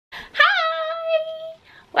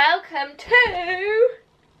welcome to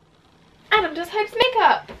Adam Does Hope's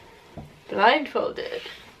Makeup blindfolded.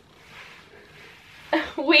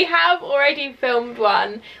 We have already filmed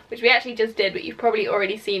one, which we actually just did, but you've probably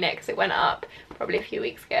already seen it because it went up probably a few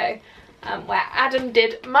weeks ago, where Adam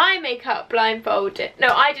did my makeup blindfolded. No,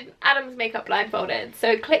 I did Adam's makeup blindfolded.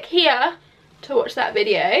 So click here to watch that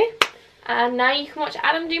video, and now you can watch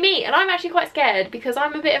Adam do me. And I'm actually quite scared because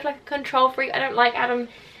I'm a bit of like a control freak. I don't like Adam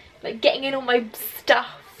like getting in all my stuff.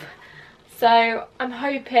 So I'm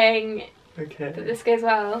hoping that this goes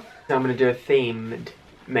well. Now I'm going to do a themed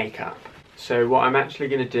makeup. So what I'm actually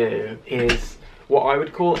going to do is what I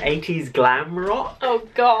would call 80s glam rock. Oh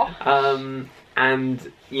god.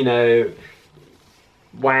 And you know,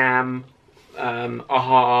 Wham,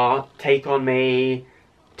 Aha, Take On Me,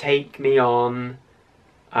 Take Me On.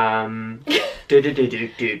 Right,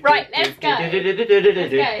 let's go.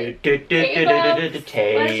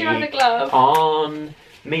 Where's your other glove? On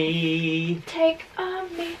me. Take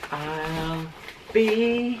on me. I'll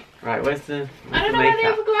be. Right, where's the I don't know where the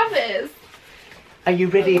other glove is. Are you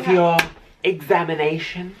ready for your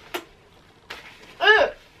examination?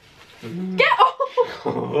 Get off!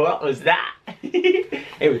 What was that?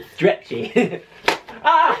 It was stretchy.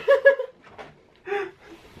 Ah!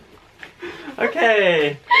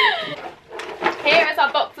 Okay. Here is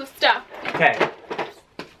our box of stuff. Okay.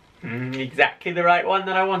 Exactly the right one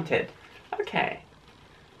that I wanted. Okay.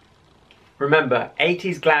 Remember,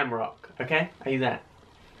 80s glam rock. Okay? Are you there?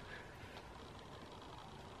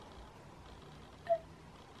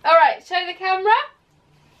 Alright, show the camera.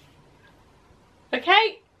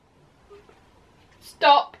 Okay.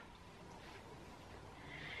 Stop.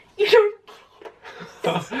 You don't.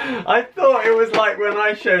 I thought it was like when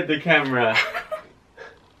I showed the camera.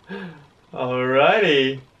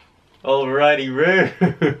 Alrighty. Alrighty, Roo.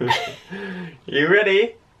 You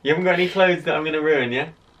ready? You haven't got any clothes that I'm going to ruin, yeah?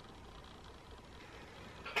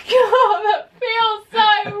 God, that feels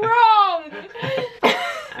so wrong.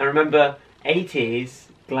 And remember, 80s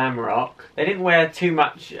glam rock, they didn't wear too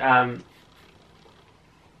much in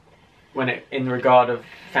regard of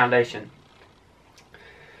foundation.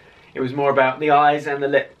 It was more about the eyes and the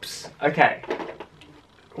lips. Okay.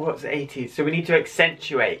 What's 80s? So we need to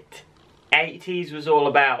accentuate. 80s was all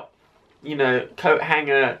about, you know, coat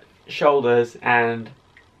hanger, shoulders, and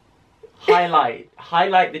highlight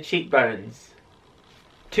the cheekbones.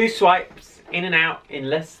 2 swipes in and out in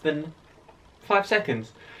less than 5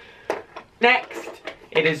 seconds. Next,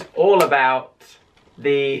 it is all about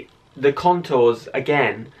the contours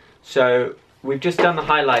again. So we've just done the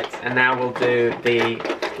highlights, and now we'll do the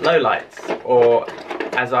lowlights, or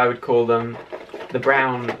as I would call them, the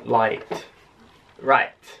brown light.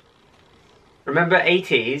 Right. Remember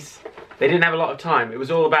 80s? They didn't have a lot of time. It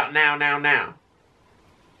was all about now, now, now.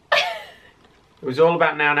 It was all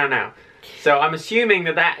about now, now, now. So I'm assuming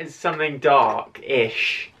that that is something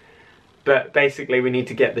dark-ish, but basically we need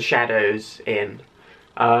to get the shadows in.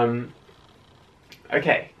 Okay,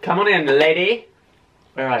 come on in, lady.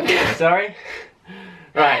 Where are you? Sorry?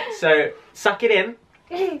 Right, so suck it in.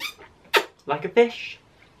 Like a fish.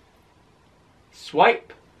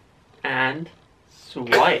 Swipe. And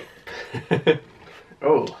swipe.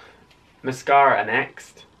 Oh, mascara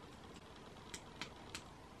next.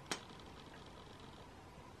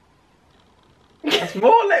 That's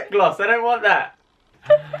more lip gloss, I don't want that.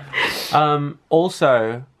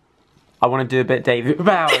 Also, I want to do a bit David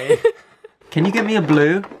Bowie. Can you get me a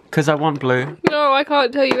blue? Because I want blue. No, I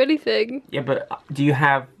can't tell you anything. Yeah, but do you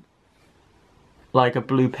have like a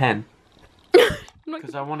blue pen?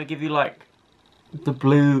 Because I want to give you like the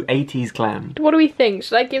blue 80s glam. What do we think?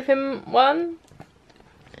 Should I give him one?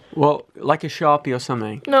 Well, like a Sharpie or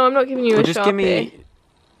something. No, I'm not giving you a just Sharpie. Give me...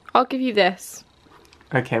 I'll give you this.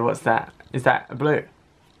 Okay, what's that? Is that a blue?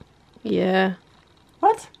 Yeah.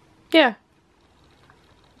 What? Yeah.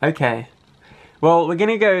 Okay. Well, we're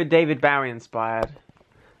gonna go David Bowie inspired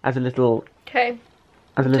as a little. Okay.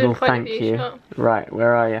 As a little thank you. Shot. Right,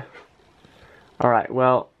 where are you? All right.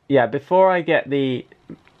 Well, yeah. Before I get the.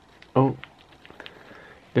 Oh.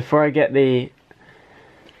 Before I get the.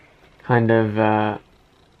 Kind of.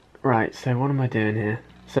 Right. So what am I doing here?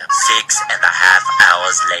 So 6.5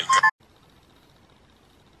 hours later.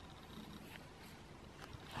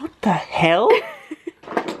 What the hell?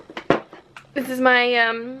 This is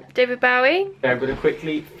my David Bowie. I'm going to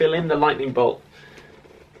quickly fill in the lightning bolt.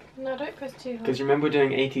 No, don't press too hard. Because remember we're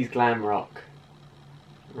doing 80s glam rock.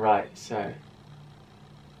 Right, so.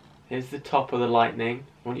 Here's the top of the lightning.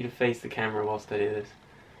 I want you to face the camera whilst I do this.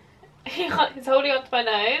 He's holding onto my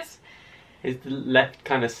nose. Here's the left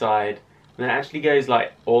kind of side. And it actually goes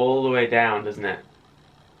like all the way down, doesn't it?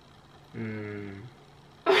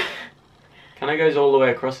 Kind of goes all the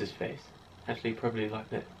way across his face. Actually, probably like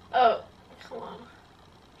this. Oh, come on.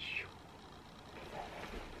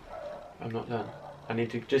 I'm not done. I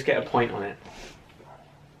need to just get a point on it.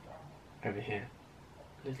 Over here.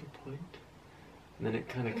 A little point. And then it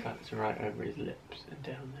kind of cuts right over his lips and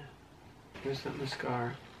down there. Where's that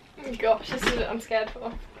mascara? Oh gosh, this is what I'm scared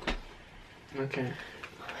for. Okay.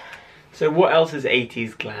 So what else is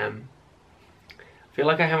 80s glam? I feel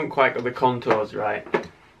like I haven't quite got the contours right.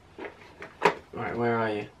 Right, where are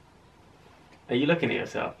you? Are you looking at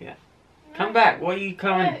yourself yet? No. Come back, what are you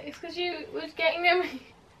coming? No, it's because you was getting them.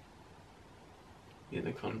 Get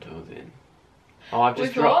the contours in. Oh, I've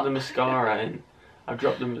just dropped the mascara in. I've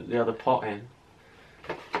dropped the other pot in.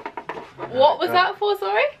 What was that for,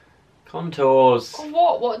 sorry? Contours.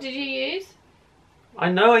 What? What did you use? I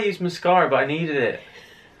know I used mascara, but I needed it.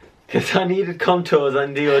 Because I needed contours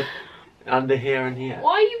under here and here.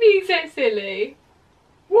 Why are you being so silly?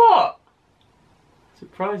 What?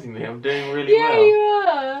 Surprisingly, I'm doing really well. Yeah, you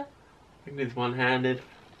are. I think it's one-handed.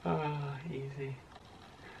 Ah, easy.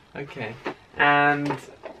 Okay. And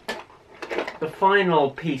the final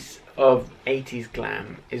piece of 80s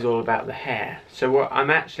glam is all about the hair. So what I'm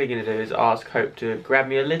actually going to do is ask Hope to grab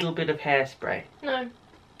me a little bit of hairspray. No.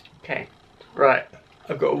 Okay. Right.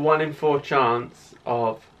 I've got a 1 in 4 chance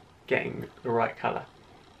of getting the right colour.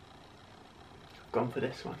 I've gone for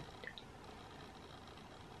this one.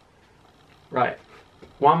 Right.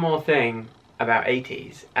 One more thing about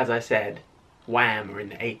 80s. As I said, Wham were in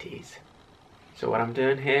the 80s. So what I'm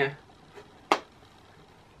doing here...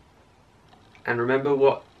 And remember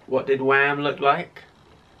what did Wham look like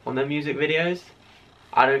on their music videos?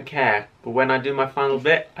 I don't care, but when I do my final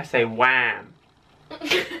bit, I say Wham.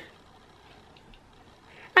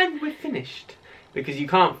 And we're finished. Because you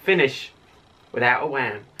can't finish without a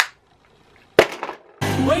wham.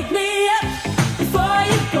 Wake me up before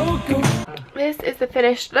you go. This is the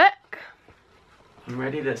finished look. I'm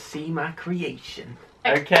ready to see my creation.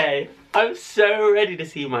 Okay, I'm so ready to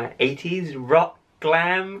see my 80s rock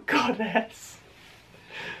glam goddess.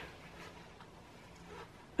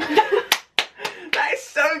 That is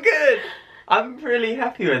so good. I'm really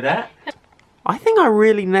happy with that. I think I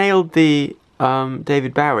really nailed the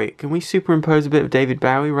David Bowie. Can we superimpose a bit of David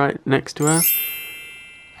Bowie right next to her?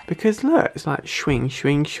 Because look, it's like swing,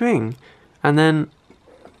 swing, swing. And then,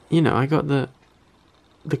 you know, I got the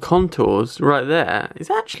contours right there.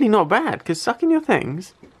 It's actually not bad, because sucking your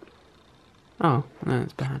things. Oh, no,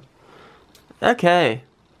 it's bad. Okay.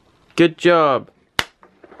 Good job.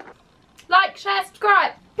 Like, share,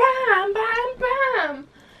 subscribe. Bam, bam, bam.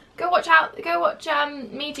 Go watch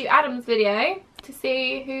me do Adam's video to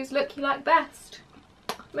see whose look you like best.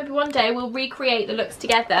 Maybe one day we'll recreate the looks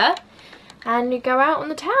together and go out on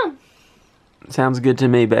the town. Sounds good to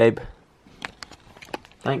me, babe.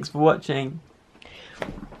 Thanks for watching.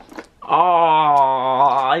 Oh,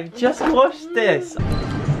 I've just watched this.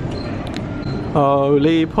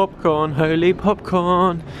 Holy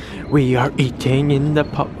popcorn, we are eating in the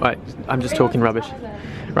pop. Right, I'm just talking rubbish.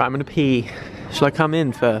 Right, I'm gonna pee. Shall I come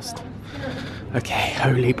in first? Okay,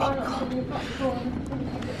 holy popcorn.